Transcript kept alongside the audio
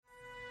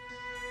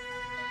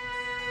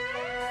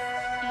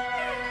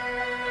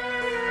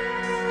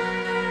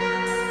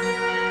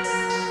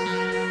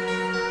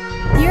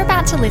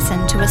about to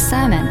listen to a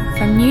sermon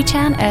from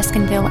Newtown,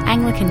 Erskineville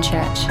Anglican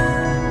Church.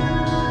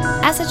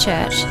 As a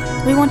church,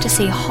 we want to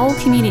see whole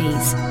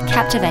communities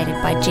captivated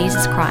by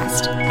Jesus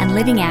Christ and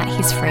living out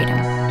his freedom.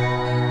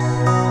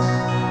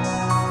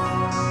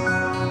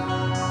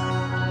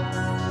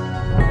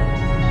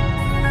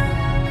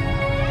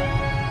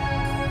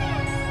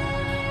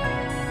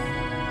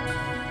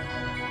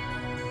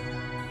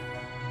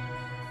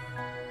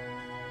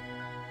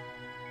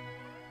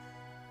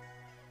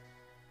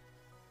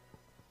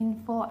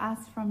 For us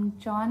from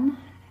John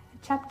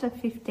chapter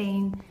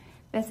 15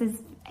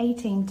 verses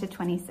 18 to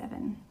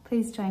 27.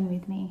 Please join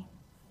with me.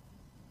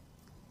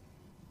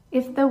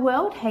 If the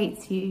world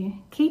hates you,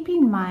 keep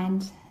in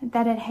mind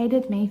that it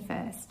hated me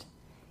first.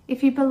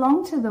 If you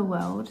belong to the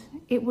world,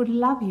 it would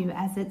love you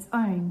as its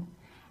own.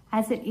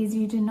 As it is,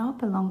 you do not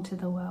belong to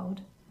the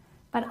world,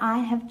 but I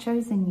have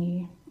chosen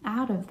you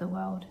out of the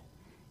world.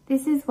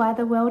 This is why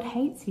the world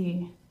hates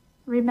you.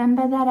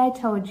 Remember that I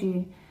told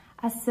you,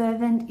 a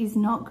servant is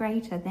not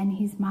greater than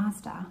his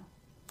master.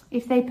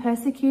 If they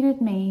persecuted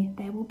me,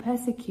 they will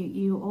persecute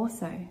you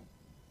also.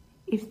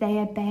 If they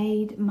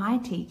obeyed my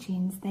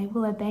teachings, they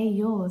will obey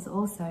yours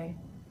also.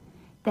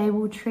 They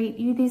will treat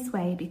you this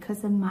way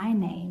because of my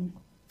name,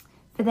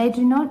 for they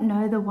do not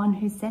know the one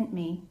who sent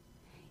me.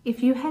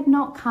 If you had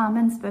not come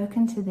and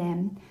spoken to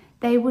them,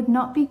 they would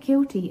not be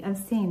guilty of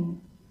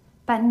sin.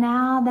 But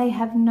now they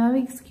have no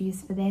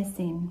excuse for their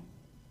sin.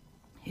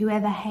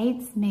 Whoever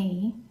hates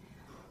me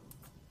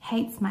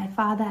hates my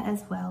Father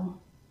as well.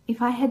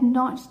 If I had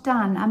not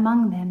done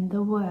among them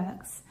the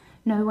works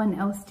no one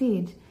else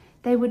did,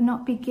 they would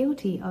not be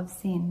guilty of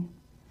sin.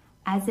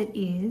 As it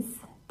is,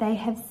 they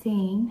have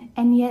seen,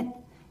 and yet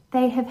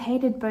they have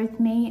hated both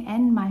me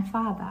and my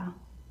Father.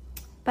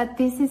 But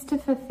this is to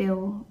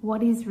fulfill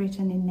what is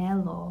written in their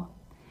law.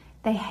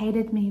 They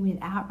hated me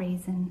without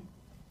reason.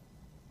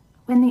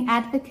 When the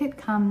Advocate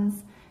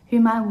comes,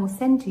 whom I will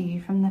send to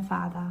you from the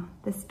Father,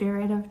 the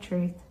Spirit of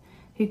truth,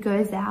 who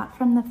goes out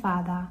from the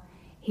Father,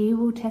 he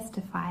will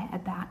testify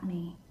about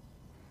me.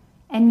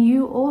 And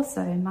you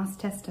also must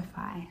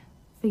testify,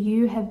 for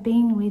you have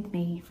been with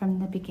me from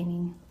the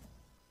beginning.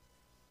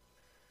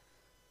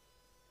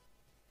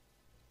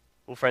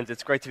 Well, friends,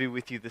 it's great to be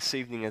with you this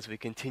evening as we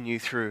continue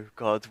through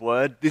God's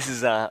Word. This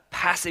is a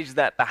passage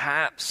that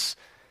perhaps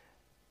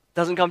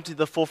doesn't come to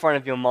the forefront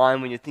of your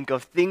mind when you think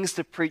of things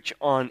to preach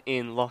on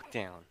in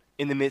lockdown,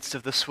 in the midst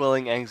of the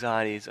swelling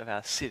anxieties of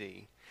our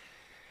city.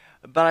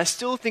 But I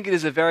still think it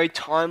is a very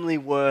timely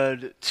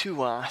word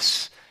to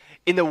us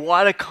in the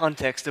wider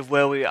context of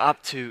where we're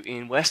up to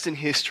in Western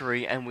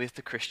history and with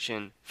the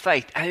Christian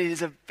faith. And it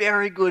is a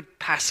very good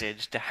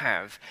passage to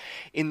have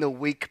in the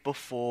week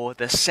before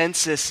the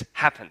census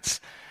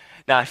happens.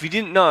 Now, if you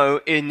didn't know,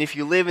 and if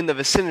you live in the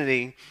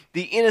vicinity,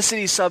 the inner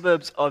city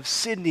suburbs of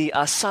Sydney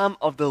are some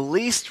of the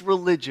least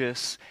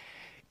religious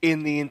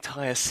in the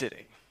entire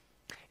city.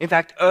 In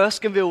fact,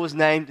 Erskineville was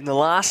named in the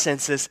last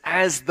census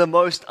as the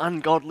most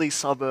ungodly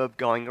suburb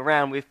going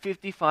around, with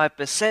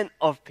 55%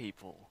 of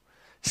people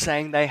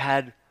saying they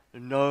had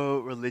no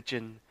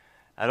religion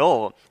at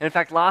all. And in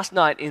fact, last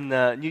night in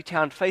the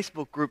Newtown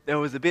Facebook group, there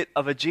was a bit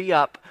of a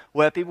G-up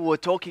where people were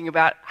talking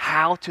about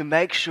how to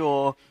make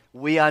sure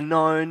we are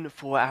known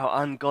for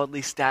our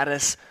ungodly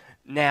status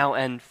now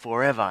and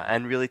forever,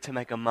 and really to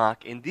make a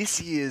mark in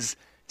this year's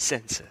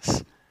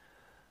census.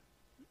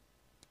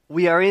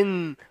 We are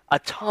in a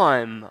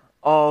time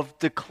of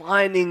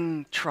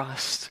declining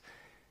trust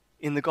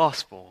in the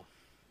gospel,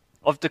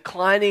 of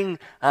declining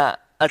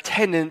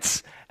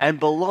attendance and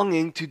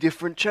belonging to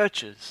different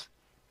churches.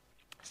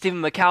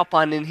 Stephen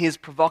McAlpine, in his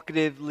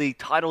provocatively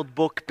titled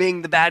book,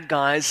 Being the Bad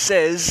Guys,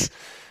 says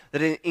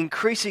that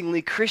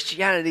increasingly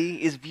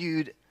Christianity is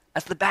viewed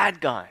as the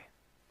bad guy.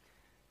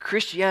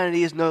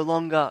 Christianity is no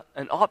longer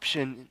an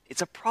option,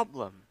 it's a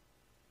problem.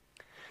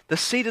 The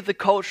seat at the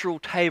cultural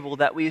table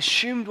that we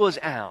assumed was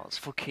ours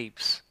for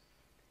keeps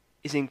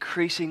is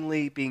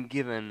increasingly being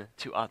given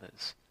to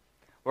others.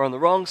 We're on the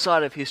wrong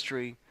side of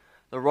history,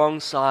 the wrong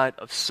side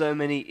of so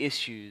many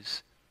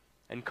issues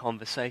and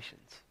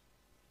conversations.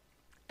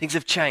 Things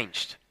have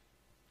changed.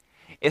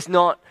 It's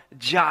not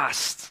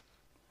just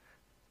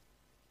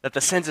that the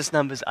census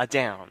numbers are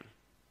down.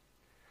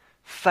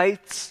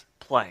 Faith's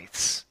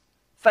place,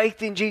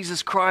 faith in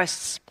Jesus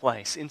Christ's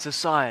place in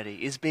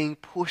society is being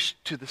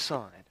pushed to the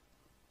side.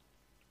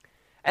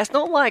 It's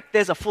not like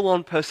there's a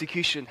full-on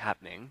persecution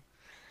happening,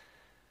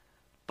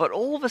 but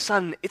all of a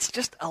sudden it's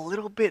just a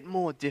little bit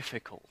more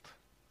difficult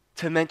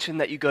to mention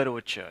that you go to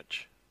a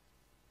church.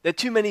 There are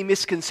too many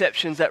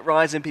misconceptions that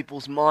rise in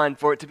people's mind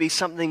for it to be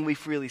something we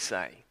freely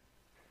say.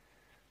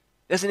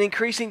 There's an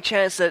increasing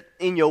chance that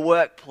in your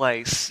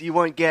workplace you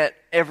won't get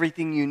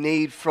everything you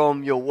need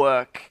from your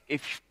work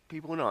if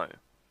people know.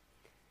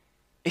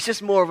 It's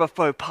just more of a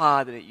faux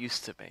pas than it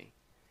used to be.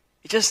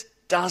 It just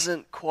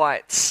doesn't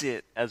quite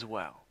sit as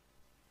well.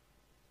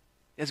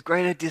 There's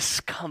greater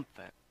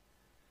discomfort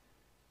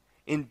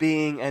in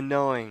being and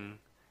knowing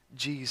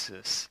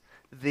Jesus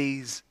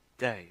these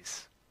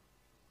days.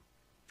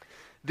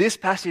 This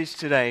passage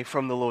today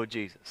from the Lord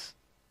Jesus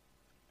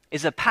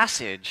is a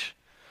passage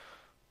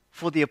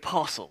for the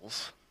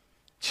apostles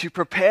to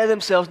prepare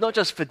themselves not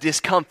just for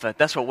discomfort,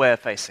 that's what we're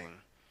facing,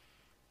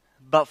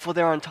 but for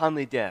their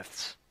untimely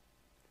deaths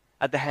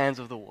at the hands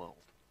of the world.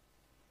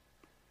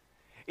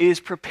 It is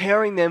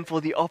preparing them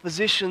for the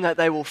opposition that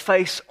they will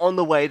face on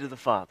the way to the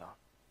Father,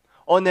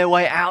 on their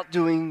way out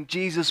doing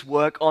Jesus'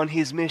 work on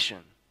his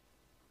mission.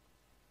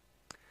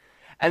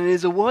 And it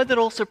is a word that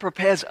also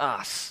prepares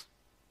us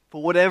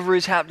for whatever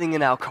is happening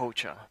in our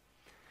culture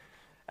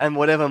and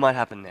whatever might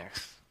happen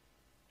next.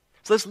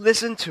 So let's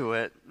listen to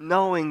it,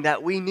 knowing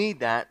that we need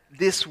that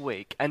this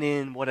week and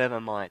in whatever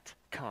might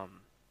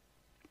come.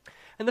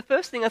 And the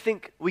first thing I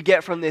think we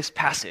get from this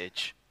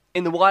passage,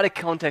 in the wider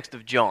context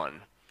of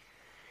John,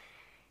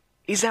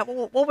 is that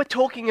what we're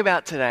talking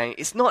about today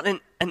is not an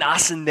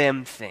us and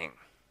them thing.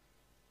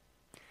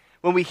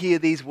 When we hear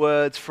these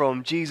words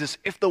from Jesus,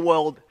 if the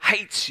world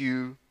hates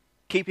you,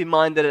 keep in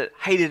mind that it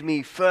hated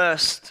me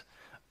first,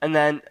 and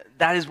then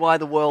that is why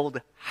the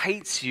world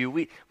hates you.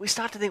 We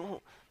start to think,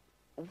 well,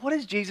 what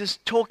is Jesus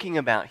talking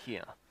about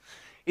here?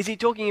 Is he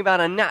talking about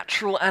a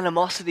natural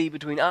animosity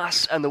between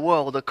us and the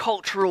world, a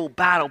cultural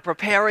battle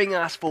preparing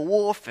us for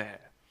warfare?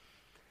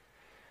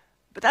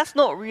 But that's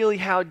not really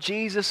how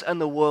Jesus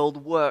and the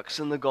world works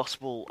in the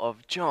Gospel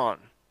of John.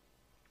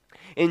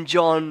 In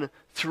John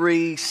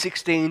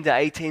 3:16 to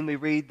 18, we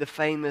read the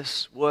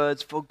famous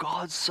words, "For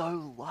God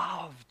so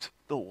loved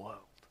the world,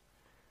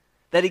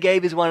 that he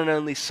gave his one and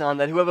only Son,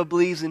 that whoever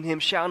believes in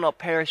him shall not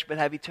perish but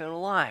have eternal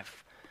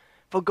life.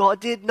 For God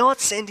did not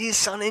send his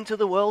Son into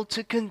the world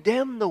to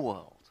condemn the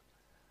world,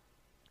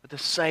 but to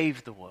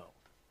save the world."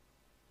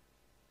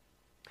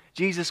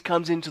 Jesus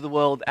comes into the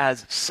world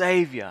as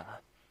Savior,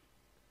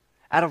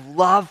 out of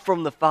love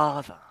from the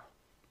Father.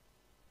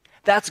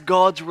 That's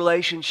God's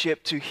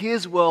relationship to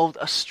his world,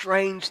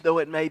 estranged though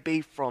it may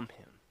be from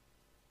him.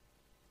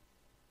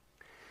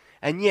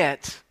 And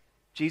yet,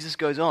 Jesus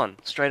goes on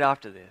straight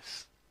after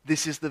this.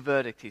 This is the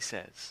verdict, he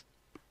says.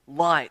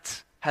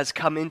 Light has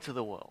come into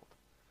the world,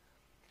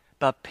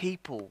 but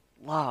people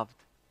loved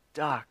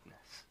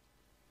darkness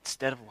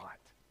instead of light,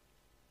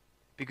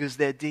 because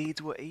their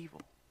deeds were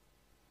evil.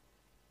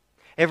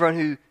 Everyone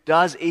who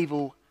does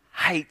evil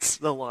hates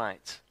the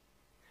light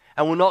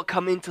and will not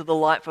come into the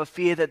light for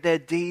fear that their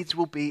deeds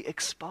will be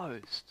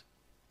exposed.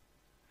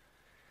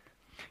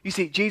 You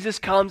see, Jesus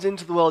comes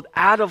into the world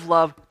out of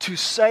love to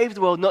save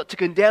the world, not to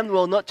condemn the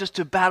world, not just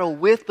to battle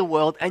with the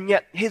world, and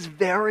yet his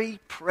very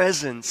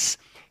presence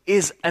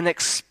is an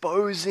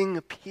exposing,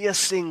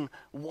 piercing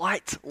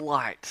white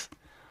light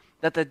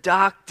that the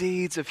dark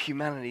deeds of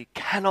humanity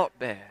cannot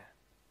bear.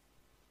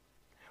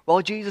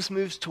 While Jesus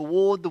moves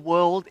toward the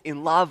world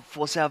in love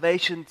for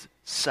salvation's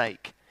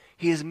sake,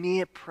 his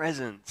mere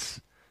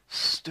presence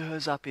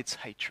stirs up its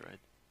hatred.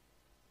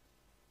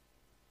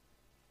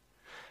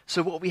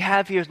 So what we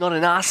have here is not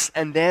an us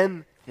and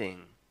them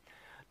thing,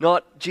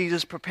 not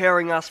Jesus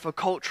preparing us for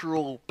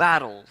cultural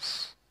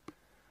battles,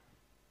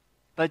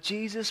 but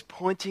Jesus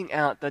pointing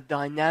out the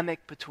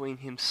dynamic between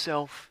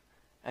himself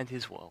and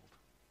his world.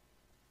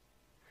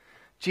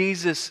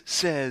 Jesus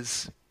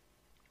says,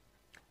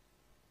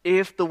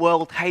 if the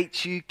world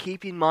hates you,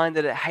 keep in mind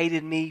that it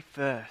hated me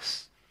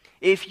first.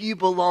 If you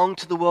belong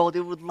to the world,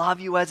 it would love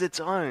you as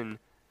its own.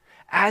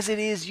 As it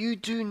is, you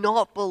do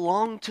not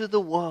belong to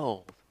the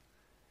world,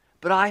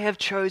 but I have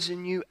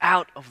chosen you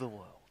out of the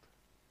world.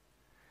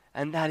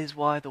 And that is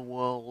why the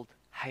world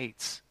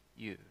hates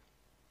you.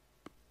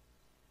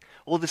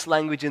 All this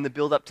language in the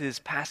build-up to this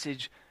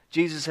passage,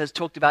 Jesus has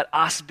talked about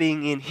us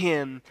being in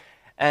him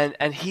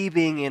and he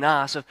being in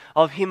us,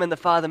 of him and the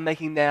Father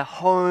making their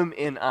home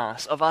in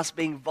us, of us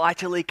being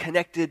vitally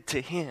connected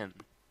to him.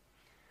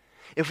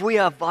 If we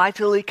are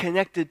vitally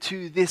connected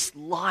to this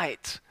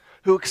light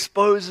who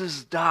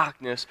exposes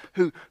darkness,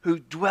 who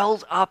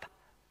dwells up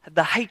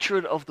the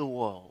hatred of the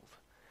world,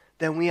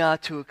 then we are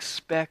to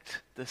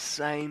expect the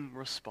same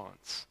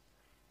response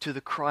to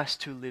the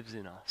Christ who lives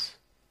in us.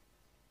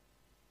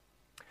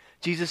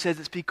 Jesus says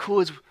it's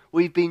because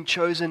we've been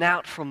chosen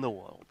out from the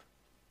world,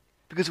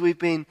 because we've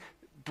been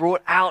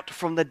brought out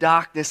from the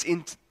darkness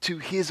into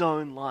his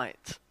own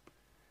light,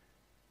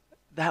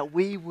 that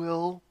we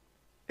will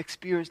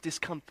experience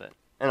discomfort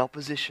and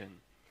opposition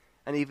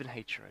and even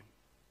hatred.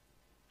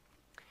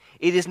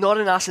 It is not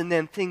an us and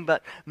them thing,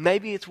 but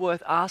maybe it's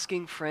worth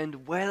asking,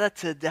 friend, whether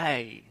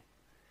today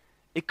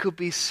it could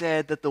be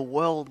said that the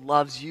world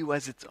loves you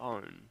as its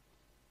own.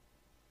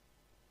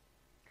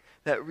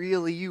 That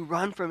really you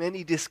run from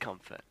any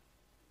discomfort.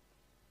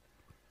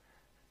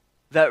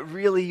 That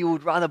really you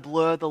would rather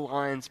blur the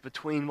lines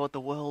between what the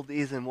world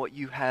is and what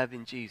you have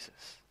in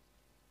Jesus.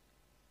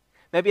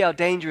 Maybe our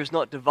danger is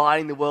not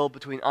dividing the world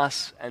between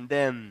us and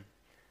them,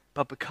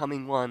 but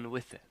becoming one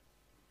with it,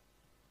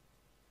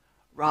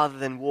 rather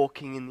than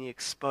walking in the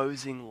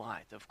exposing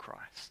light of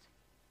Christ.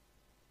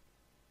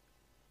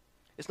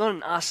 It's not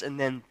an us and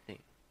them thing,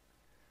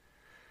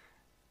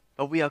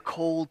 but we are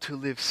called to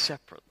live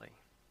separately.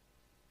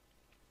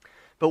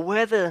 But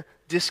where the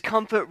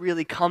discomfort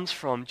really comes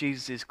from,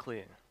 Jesus is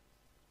clear.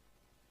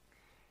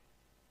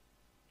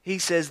 He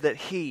says that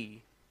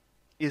he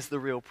is the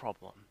real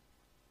problem.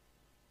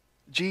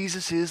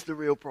 Jesus is the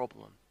real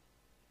problem.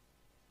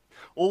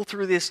 All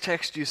through this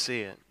text you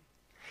see it.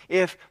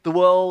 If the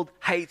world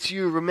hates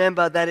you,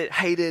 remember that it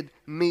hated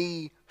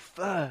me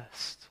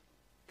first.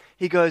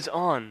 He goes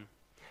on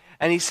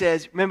and he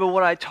says, remember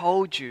what I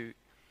told you.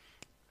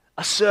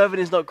 A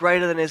servant is not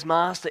greater than his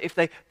master. If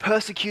they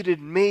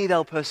persecuted me,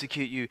 they'll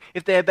persecute you.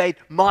 If they obeyed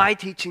my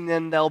teaching,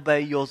 then they'll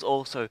obey yours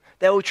also.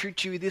 They will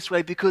treat you this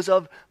way because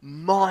of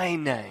my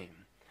name.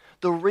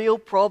 The real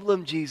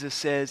problem, Jesus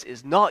says,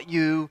 is not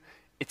you,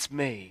 it's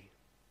me.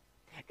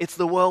 It's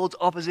the world's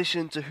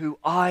opposition to who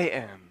I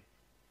am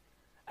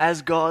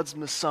as God's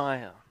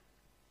Messiah.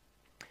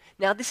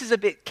 Now, this is a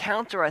bit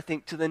counter, I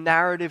think, to the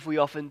narrative we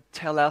often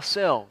tell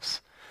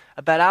ourselves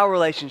about our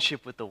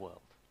relationship with the world.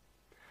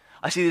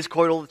 I see this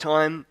quote all the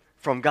time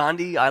from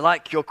Gandhi: I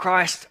like your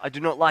Christ, I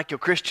do not like your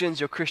Christians.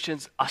 Your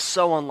Christians are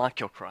so unlike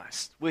your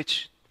Christ,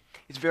 which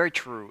is very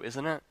true,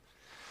 isn't it?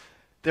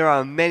 There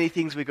are many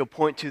things we could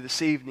point to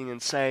this evening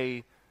and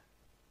say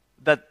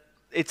that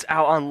it's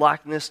our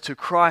unlikeness to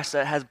Christ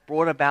that has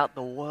brought about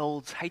the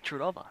world's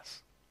hatred of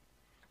us,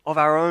 of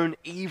our own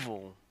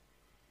evil,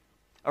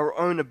 our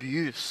own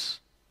abuse,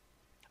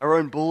 our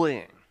own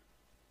bullying.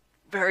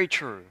 Very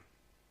true.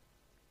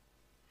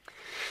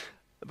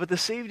 But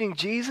this evening,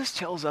 Jesus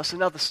tells us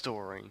another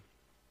story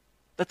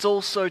that's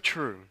also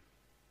true.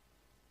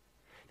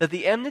 That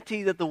the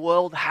enmity that the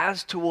world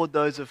has toward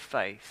those of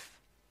faith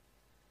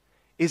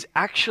is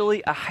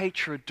actually a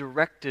hatred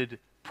directed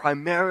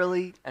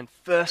primarily and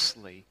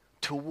firstly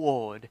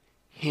toward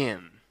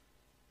Him.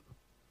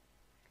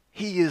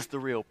 He is the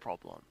real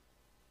problem.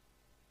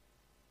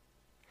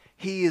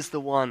 He is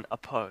the one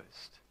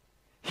opposed.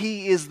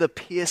 He is the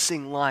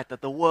piercing light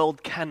that the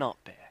world cannot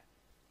bear.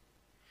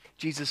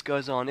 Jesus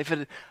goes on,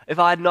 if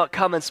I had not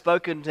come and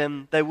spoken to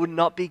them, they would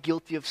not be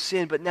guilty of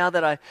sin. But now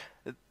that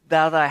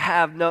they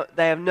have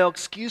no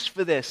excuse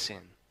for their sin.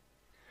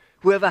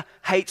 Whoever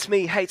hates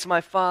me hates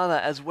my Father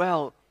as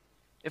well.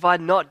 If I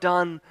had not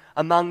done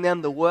among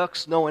them the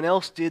works no one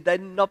else did,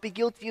 they'd not be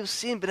guilty of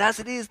sin. But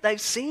as it is,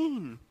 they've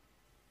sinned.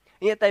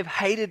 And yet they've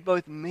hated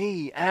both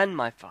me and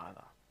my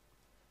Father.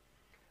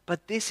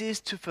 But this is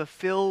to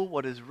fulfill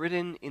what is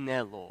written in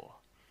their law.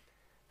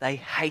 They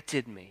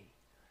hated me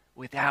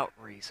without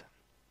reason.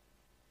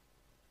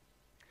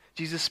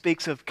 Jesus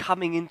speaks of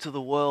coming into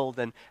the world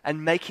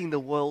and making the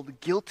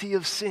world guilty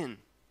of sin.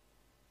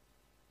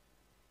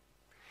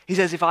 He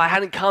says, if I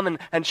hadn't come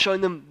and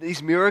shown them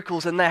these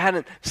miracles and they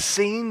hadn't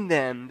seen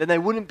them, then they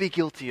wouldn't be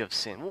guilty of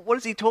sin. What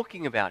is he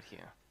talking about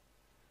here?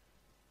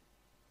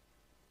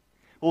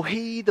 Well,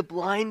 he, the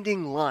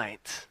blinding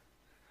light,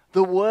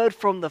 the word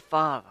from the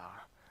Father,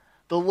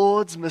 the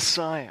Lord's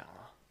Messiah,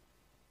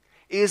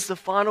 is the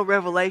final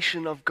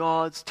revelation of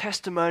God's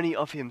testimony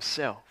of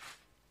Himself.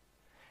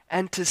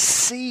 And to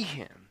see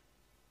Him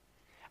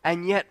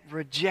and yet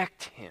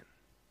reject Him,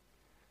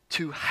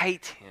 to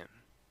hate Him,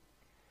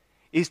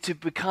 is to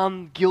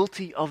become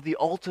guilty of the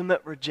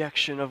ultimate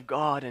rejection of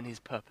God and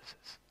His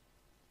purposes.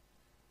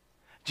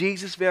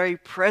 Jesus' very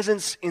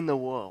presence in the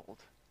world,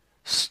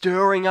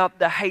 stirring up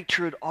the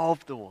hatred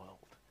of the world,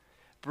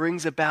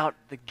 brings about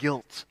the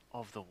guilt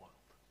of the world.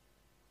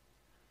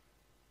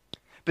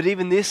 But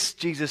even this,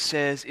 Jesus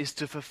says, is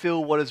to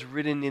fulfill what is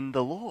written in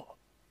the law,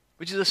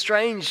 which is a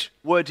strange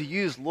word to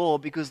use, law,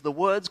 because the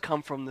words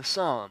come from the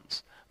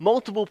Psalms.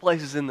 Multiple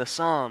places in the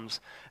Psalms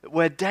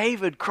where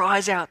David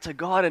cries out to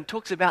God and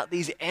talks about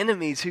these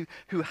enemies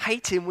who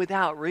hate him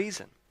without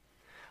reason.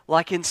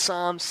 Like in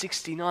Psalm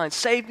 69,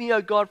 save me,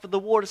 O God, for the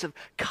waters have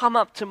come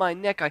up to my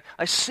neck.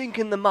 I sink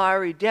in the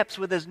miry depths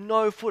where there's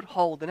no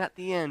foothold. And at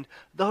the end,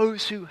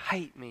 those who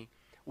hate me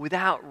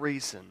without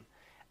reason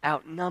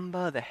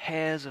outnumber the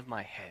hairs of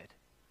my head.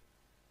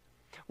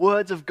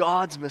 Words of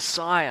God's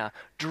Messiah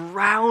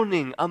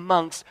drowning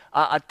amongst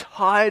a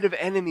tide of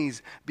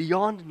enemies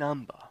beyond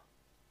number,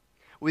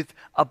 with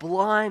a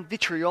blind,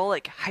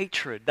 vitriolic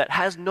hatred that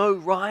has no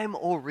rhyme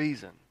or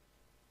reason.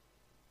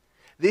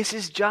 This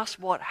is just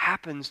what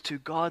happens to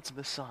God's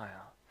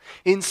Messiah.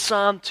 In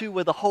Psalm 2,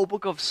 where the whole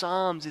book of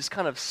Psalms is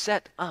kind of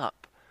set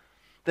up,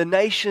 the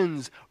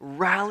nations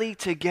rally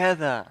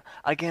together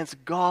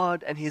against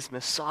God and His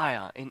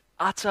Messiah in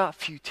utter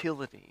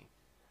futility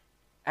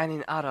and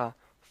in utter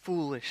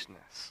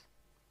foolishness.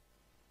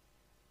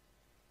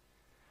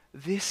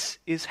 This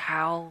is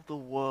how the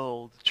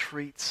world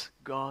treats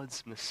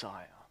God's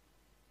Messiah.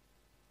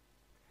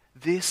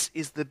 This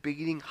is the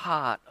beating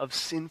heart of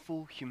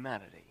sinful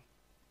humanity.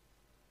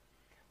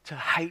 To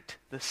hate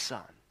the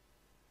Son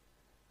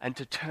and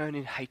to turn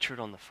in hatred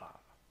on the Father.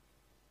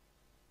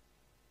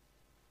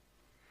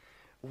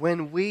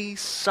 When we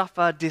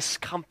suffer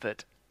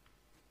discomfort,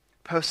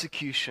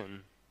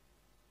 persecution,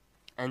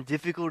 and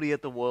difficulty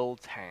at the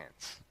world's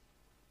hands,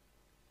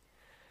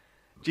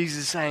 Jesus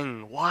is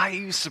saying, why are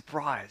you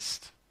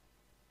surprised?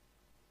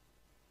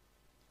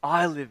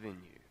 I live in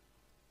you,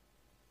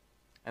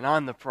 and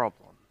I'm the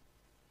problem.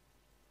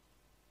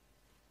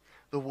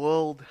 The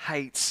world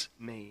hates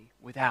me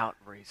without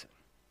reason,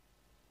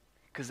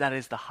 because that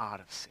is the heart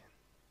of sin.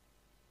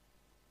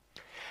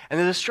 And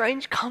there's a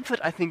strange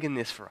comfort, I think, in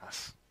this for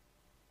us.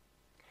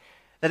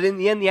 That in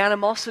the end, the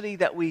animosity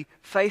that we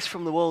face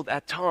from the world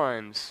at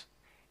times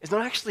is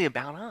not actually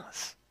about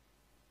us.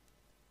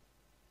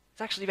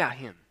 It's actually about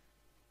Him.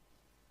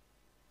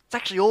 It's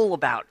actually all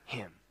about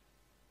Him.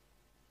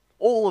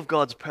 All of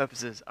God's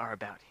purposes are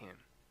about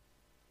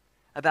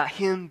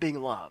Him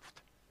being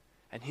loved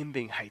and Him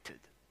being hated.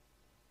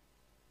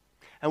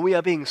 And we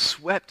are being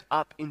swept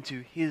up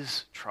into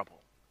His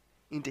trouble,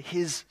 into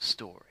His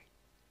story.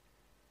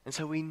 And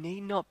so we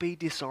need not be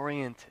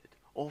disoriented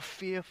or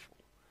fearful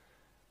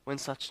when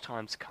such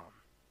times come.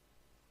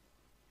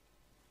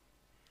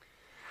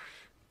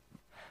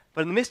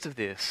 But in the midst of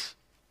this,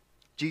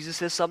 Jesus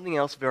says something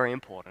else very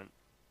important.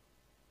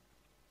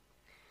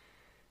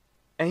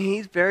 And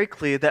He's very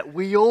clear that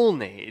we all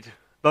need,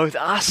 both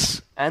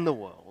us and the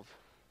world,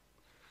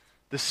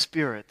 the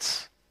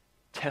Spirit's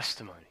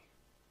testimony.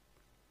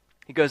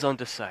 He goes on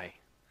to say,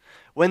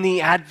 when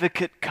the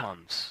Advocate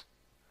comes,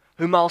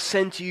 whom I'll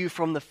send to you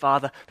from the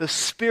Father, the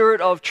Spirit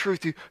of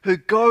truth who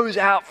goes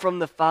out from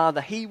the Father,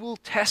 He will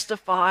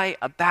testify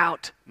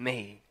about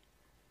me.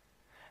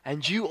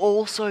 And you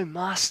also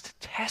must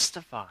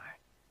testify,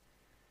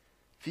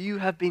 for you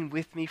have been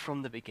with me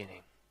from the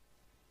beginning.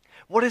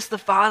 What is the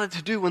Father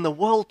to do when the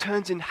world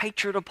turns in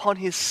hatred upon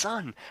His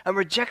Son and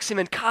rejects Him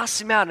and casts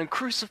Him out and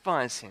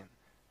crucifies Him?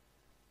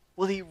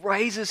 Well, He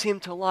raises Him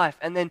to life,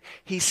 and then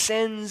He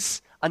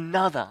sends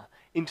another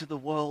into the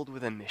world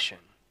with a mission.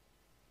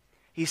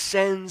 He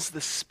sends the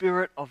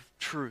Spirit of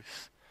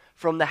truth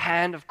from the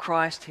hand of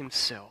Christ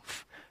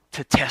Himself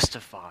to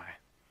testify,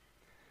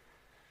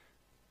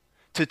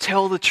 to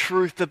tell the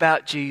truth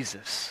about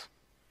Jesus,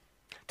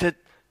 to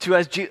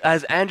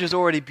as Andrew's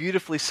already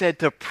beautifully said,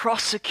 to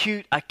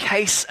prosecute a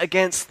case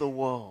against the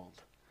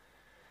world,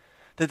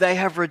 that they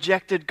have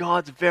rejected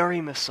God's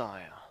very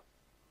Messiah,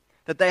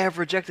 that they have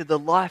rejected the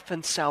life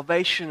and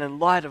salvation and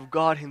light of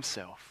God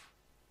Himself.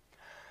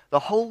 The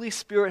Holy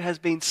Spirit has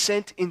been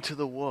sent into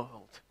the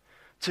world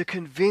to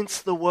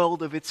convince the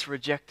world of its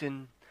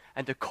rejection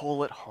and to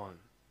call it home.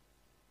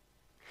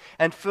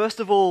 And first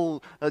of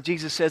all,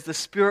 Jesus says the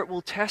Spirit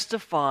will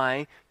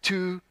testify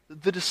to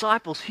the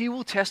disciples. He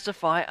will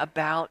testify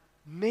about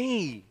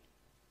me.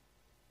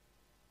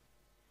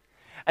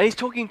 And He's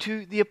talking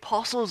to the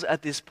apostles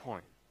at this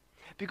point,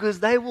 because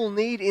they will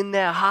need in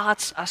their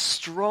hearts a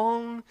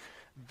strong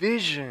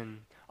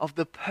vision of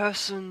the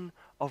person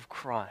of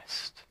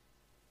Christ.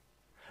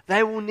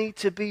 They will need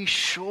to be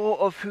sure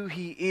of who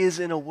He is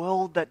in a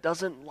world that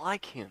doesn't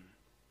like Him.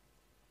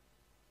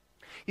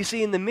 You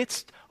see, in the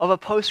midst of a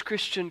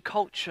post-Christian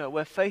culture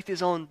where faith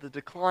is on the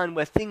decline,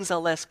 where things are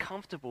less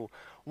comfortable,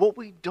 what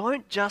we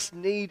don't just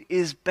need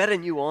is better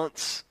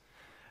nuance,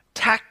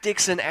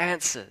 tactics and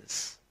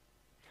answers.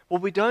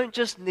 What we don't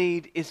just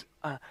need is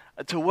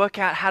to work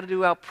out how to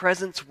do our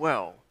presence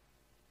well.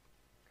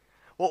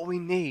 What we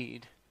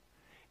need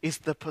is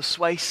the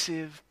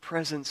persuasive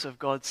presence of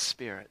God's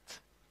Spirit,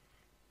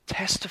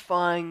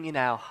 testifying in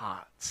our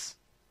hearts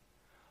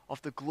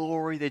of the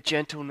glory, the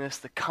gentleness,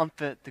 the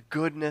comfort, the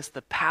goodness,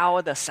 the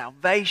power, the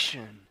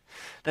salvation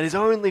that is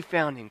only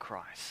found in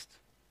Christ.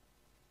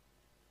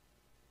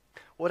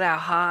 What our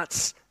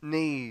hearts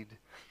need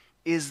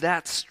is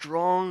that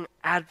strong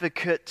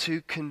advocate to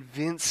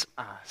convince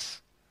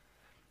us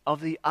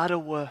of the utter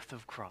worth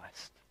of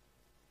Christ.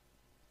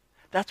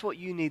 That's what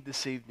you need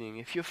this evening.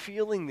 If you're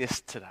feeling this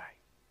today,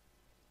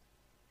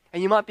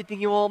 and you might be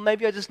thinking, well,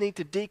 maybe I just need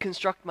to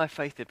deconstruct my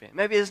faith a bit.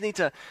 Maybe I just need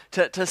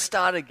to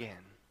start again.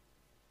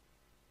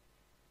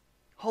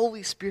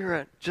 Holy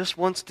Spirit just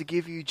wants to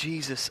give you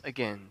Jesus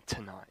again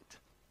tonight,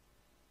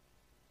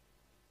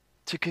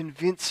 to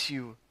convince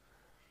you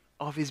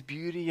of His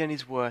beauty and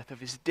His worth, of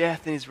His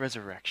death and His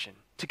resurrection,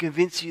 to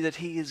convince you that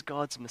He is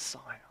God's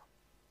Messiah.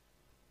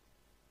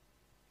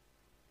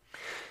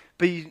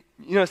 But you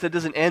notice that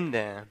doesn't end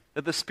there,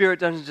 that the Spirit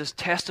doesn't just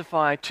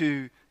testify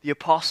to the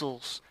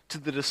apostles, to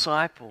the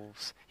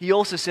disciples. He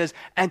also says,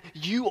 and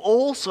you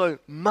also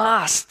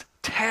must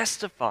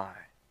testify.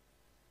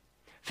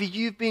 For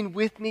you've been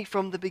with me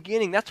from the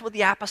beginning. That's what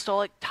the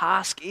apostolic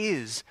task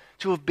is,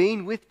 to have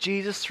been with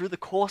Jesus through the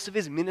course of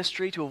His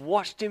ministry, to have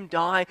watched Him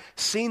die,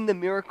 seen the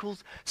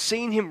miracles,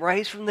 seen Him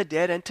raised from the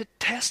dead, and to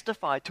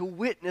testify, to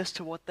witness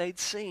to what they'd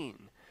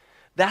seen.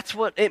 That's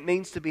what it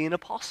means to be an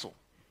apostle,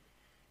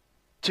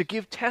 to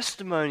give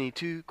testimony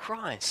to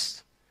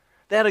Christ.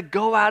 They're to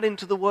go out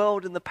into the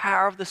world in the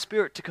power of the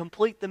Spirit to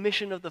complete the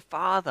mission of the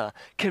Father,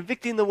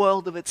 convicting the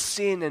world of its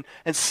sin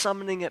and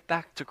summoning it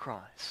back to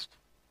Christ.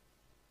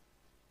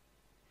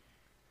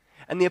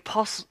 And the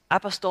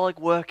apostolic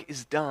work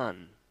is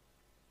done.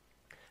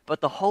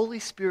 But the Holy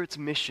Spirit's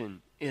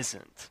mission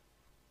isn't.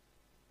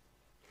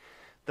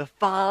 The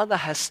Father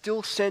has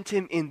still sent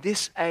Him in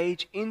this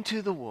age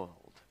into the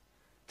world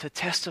to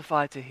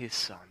testify to His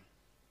Son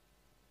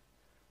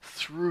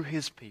through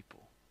His people.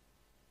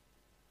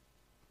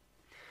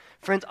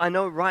 Friends, I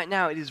know right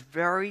now it is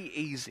very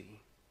easy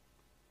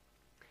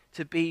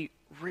to be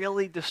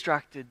really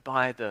distracted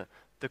by the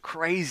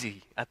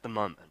crazy at the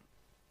moment,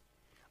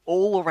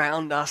 all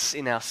around us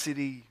in our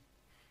city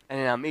and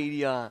in our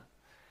media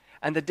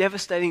and the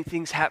devastating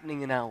things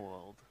happening in our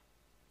world.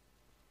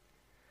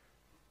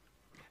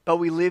 But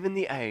we live in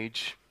the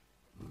age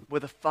where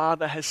the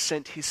Father has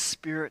sent his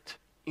Spirit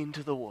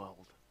into the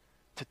world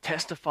to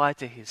testify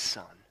to his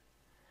Son.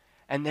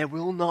 And there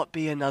will not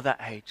be another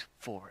age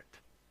for it.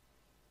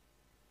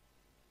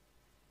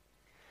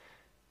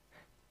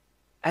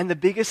 And the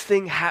biggest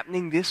thing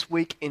happening this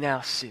week in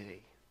our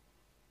city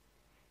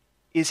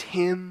is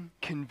him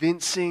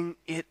convincing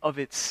it of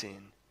its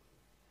sin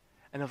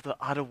and of the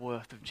utter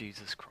worth of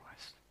Jesus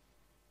Christ.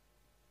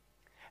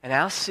 And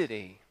our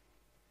city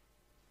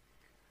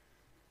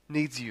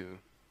needs you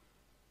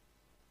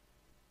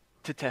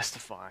to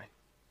testify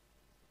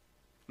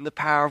in the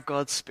power of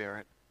God's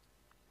Spirit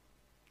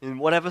in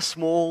whatever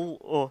small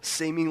or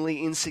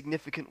seemingly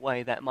insignificant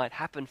way that might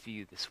happen for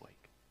you this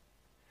week.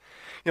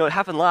 You know, it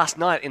happened last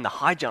night in the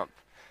high jump,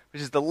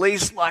 which is the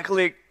least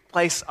likely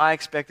place I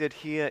expected.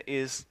 Here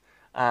is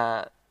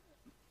Nicole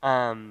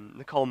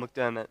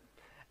McDermott.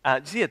 Do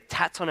you see her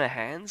tats on her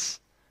hands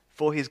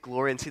for his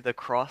glory and see the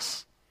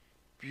cross?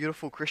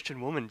 Beautiful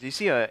Christian woman. Do you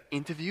see her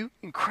interview?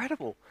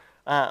 Incredible.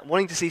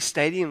 Wanting to see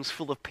stadiums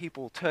full of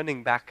people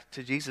turning back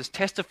to Jesus,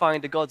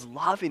 testifying to God's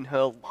love in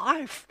her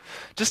life.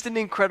 Just an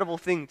incredible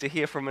thing to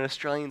hear from an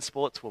Australian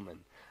sportswoman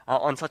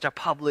on such a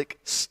public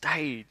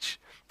stage,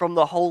 from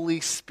the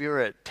Holy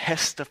Spirit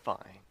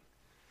testifying,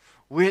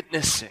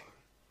 witnessing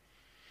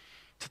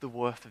to the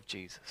worth of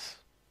Jesus.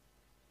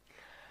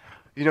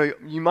 You know,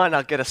 you might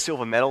not get a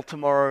silver medal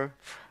tomorrow,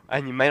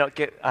 and you may not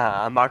get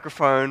a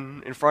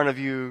microphone in front of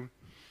you,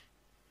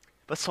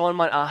 but someone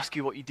might ask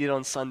you what you did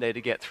on Sunday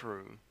to get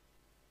through.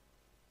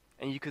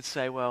 And you could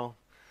say, well,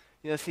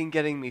 you know, the thing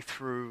getting me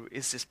through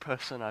is this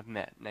person I've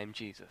met named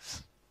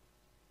Jesus.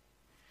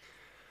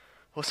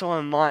 Or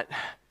someone might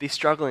be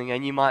struggling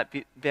and you might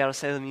be able to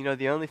say to them, you know,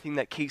 the only thing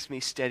that keeps me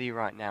steady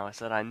right now is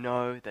that I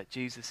know that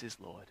Jesus is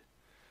Lord.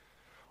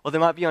 Or they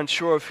might be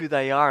unsure of who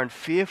they are and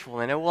fearful.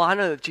 And well, I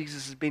know that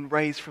Jesus has been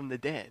raised from the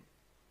dead.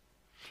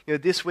 You know,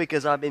 this week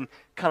as I've been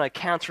kind of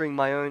countering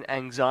my own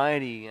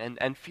anxiety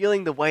and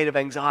feeling the weight of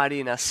anxiety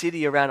in our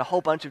city around a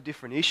whole bunch of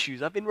different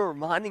issues, I've been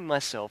reminding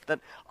myself that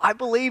I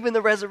believe in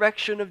the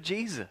resurrection of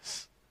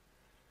Jesus.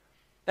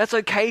 That's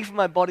okay for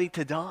my body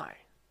to die.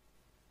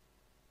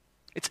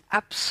 It's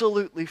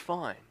absolutely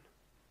fine.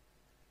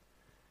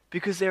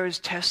 Because there is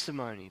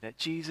testimony that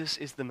Jesus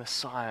is the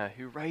Messiah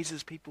who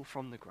raises people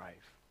from the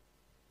grave.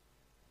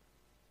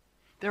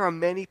 There are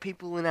many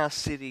people in our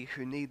city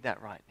who need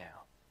that right now.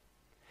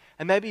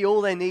 And maybe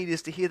all they need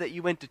is to hear that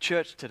you went to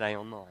church today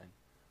online,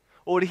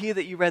 or to hear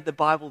that you read the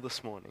Bible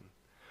this morning,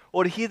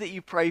 or to hear that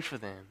you pray for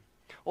them,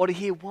 or to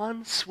hear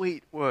one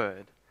sweet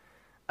word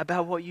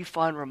about what you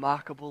find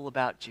remarkable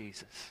about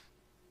Jesus.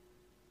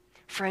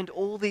 Friend,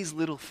 all these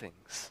little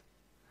things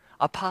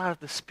are part of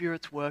the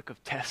Spirit's work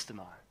of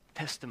testifying.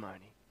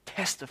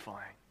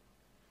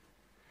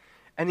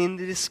 And in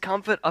the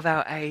discomfort of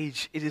our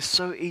age, it is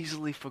so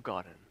easily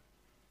forgotten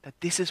that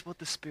this is what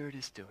the Spirit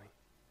is doing.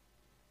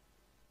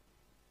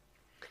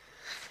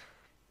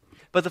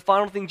 But the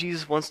final thing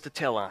Jesus wants to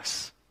tell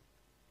us,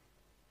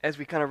 as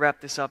we kind of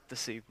wrap this up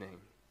this evening,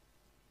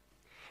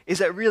 is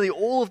that really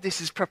all of this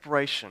is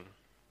preparation.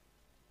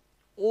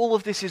 All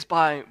of this is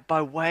by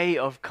way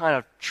of kind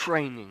of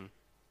training.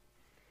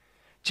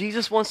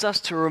 Jesus wants us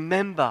to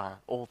remember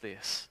all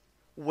this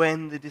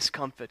when the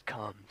discomfort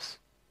comes.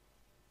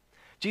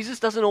 Jesus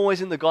doesn't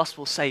always in the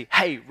gospel say,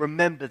 hey,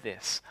 remember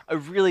this.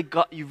 You've really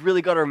got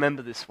to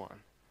remember this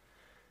one.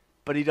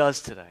 But he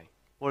does today.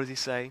 What does he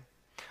say?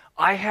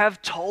 I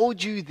have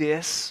told you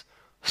this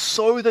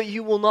so that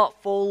you will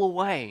not fall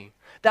away.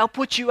 They'll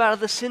put you out of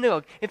the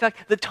synagogue. In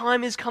fact, the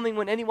time is coming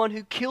when anyone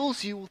who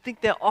kills you will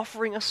think they're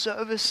offering a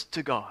service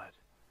to God.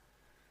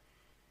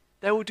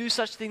 They will do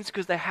such things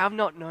because they have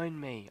not known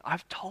me.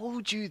 I've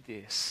told you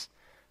this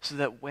so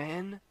that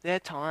when their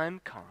time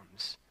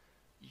comes,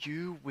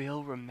 you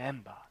will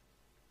remember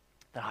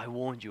that I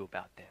warned you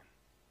about them.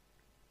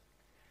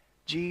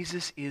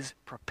 Jesus is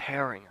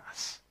preparing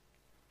us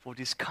for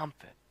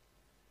discomfort.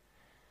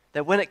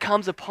 That when it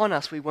comes upon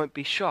us, we won't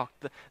be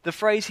shocked. The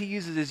phrase he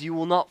uses is, you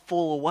will not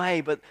fall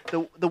away, but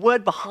the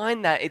word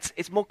behind that,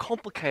 it's more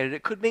complicated.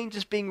 It could mean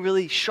just being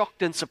really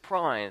shocked and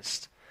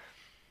surprised,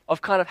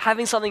 of kind of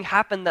having something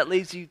happen that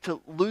leads you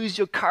to lose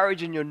your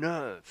courage and your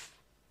nerve.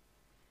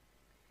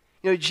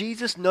 You know,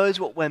 Jesus knows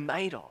what we're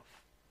made of.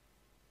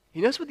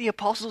 He knows what the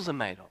apostles are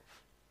made of.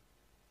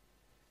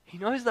 He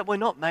knows that we're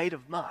not made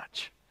of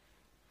much.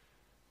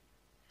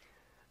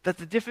 That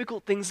the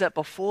difficult things that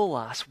befall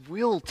us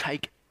will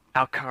take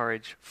our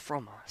courage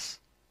from us.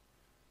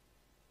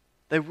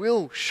 They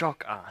will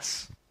shock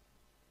us.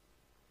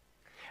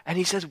 And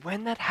he says,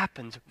 when that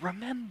happens,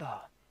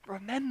 remember,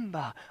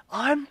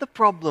 I'm the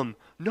problem,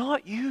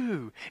 not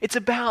you. It's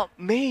about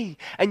me.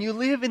 And you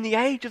live in the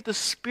age of the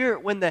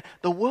Spirit when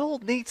the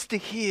world needs to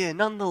hear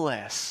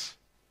nonetheless.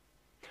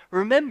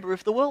 Remember,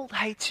 if the world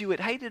hates you,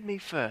 it hated me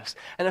first.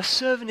 And a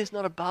servant is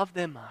not above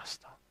their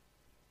master.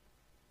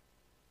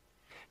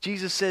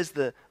 Jesus says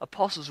the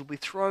apostles will be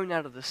thrown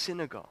out of the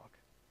synagogue.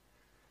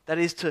 That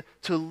is to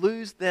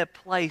lose their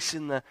place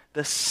in the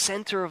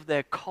center of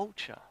their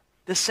culture,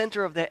 the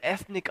center of their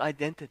ethnic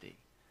identity,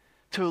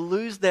 to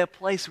lose their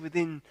place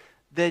within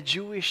their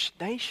Jewish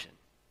nation.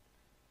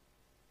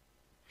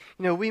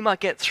 You know, we might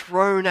get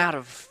thrown out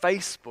of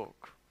Facebook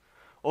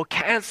or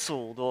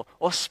cancelled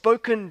or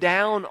spoken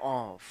down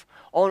of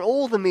on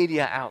all the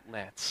media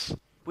outlets.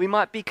 We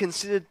might be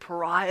considered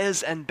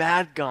pariahs and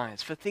bad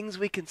guys for things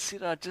we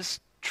consider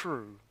just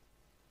true.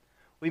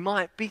 We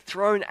might be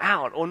thrown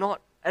out or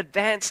not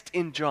advanced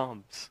in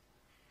jobs.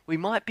 We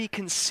might be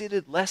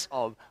considered less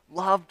of,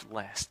 loved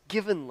less,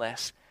 given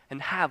less,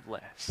 and have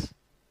less.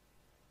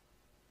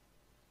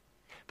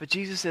 But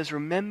Jesus says,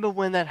 remember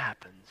when that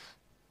happens.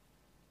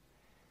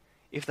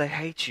 If they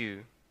hate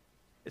you,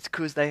 it's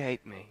because they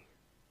hate me.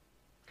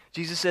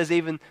 Jesus says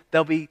even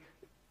they'll be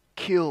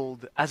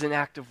killed as an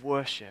act of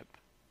worship.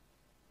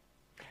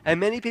 And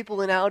many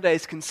people in our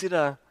days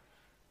consider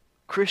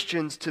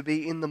Christians to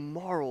be in the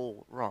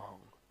moral wrong,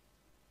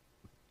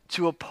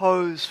 to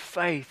oppose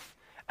faith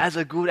as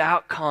a good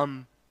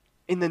outcome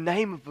in the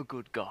name of a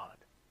good God.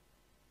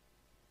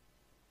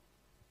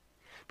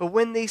 But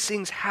when these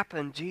things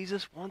happen,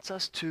 Jesus wants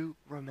us to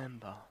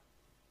remember.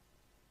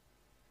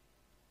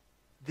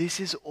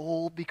 This is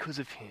all because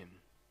of him.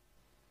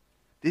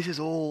 This is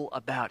all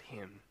about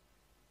him.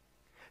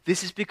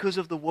 This is because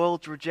of the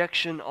world's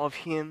rejection of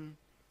him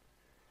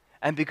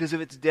and because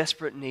of its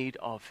desperate need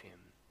of him.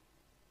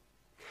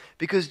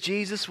 Because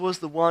Jesus was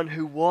the one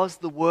who was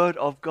the Word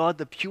of God,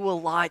 the pure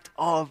light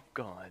of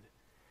God.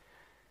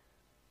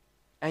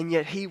 And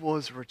yet he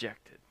was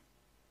rejected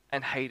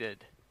and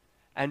hated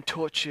and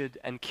tortured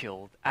and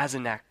killed as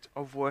an act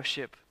of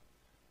worship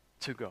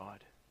to God.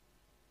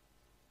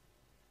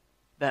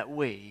 That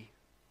we,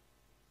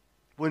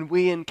 when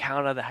we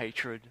encounter the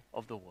hatred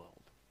of the world,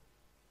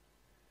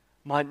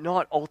 might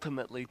not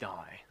ultimately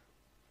die,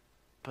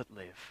 but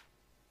live.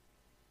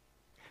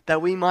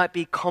 That we might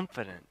be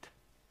confident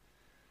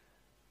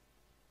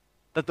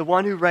that the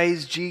one who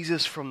raised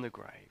Jesus from the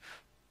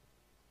grave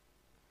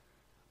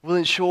will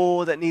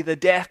ensure that neither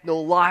death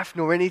nor life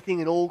nor anything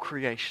in all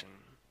creation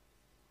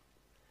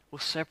will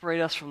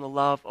separate us from the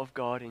love of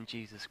God in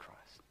Jesus Christ.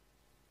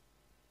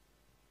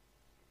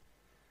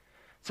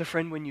 So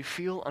friend, when you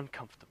feel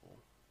uncomfortable,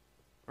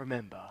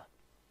 remember,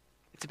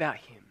 it's about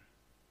him,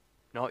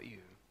 not you.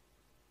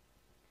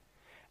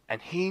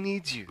 And he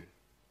needs you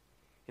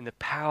in the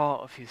power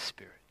of his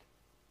Spirit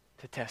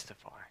to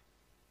testify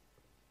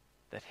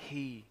that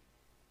he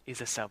is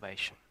the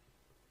salvation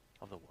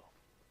of the world.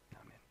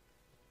 Amen.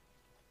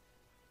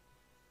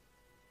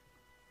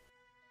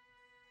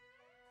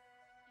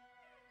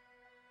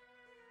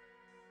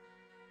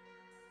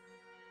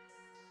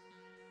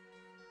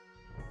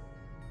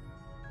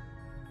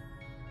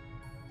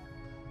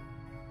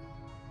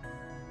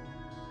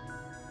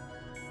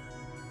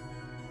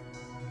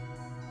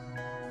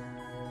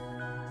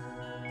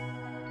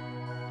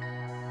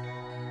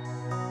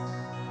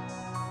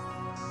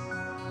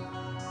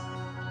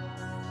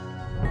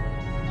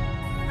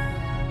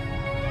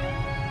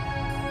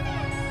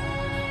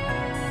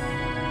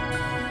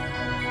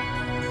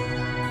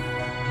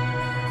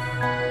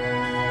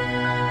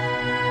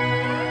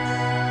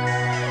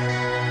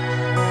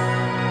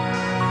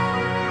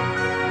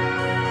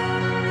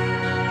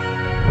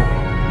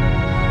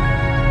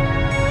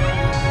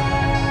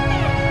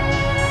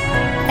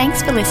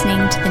 Thanks for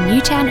listening to the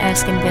Newtown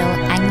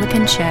Erskineville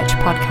Anglican Church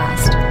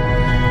podcast.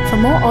 For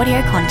more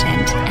audio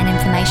content and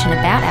information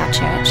about our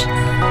church,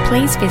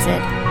 please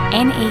visit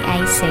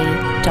neac.com.au.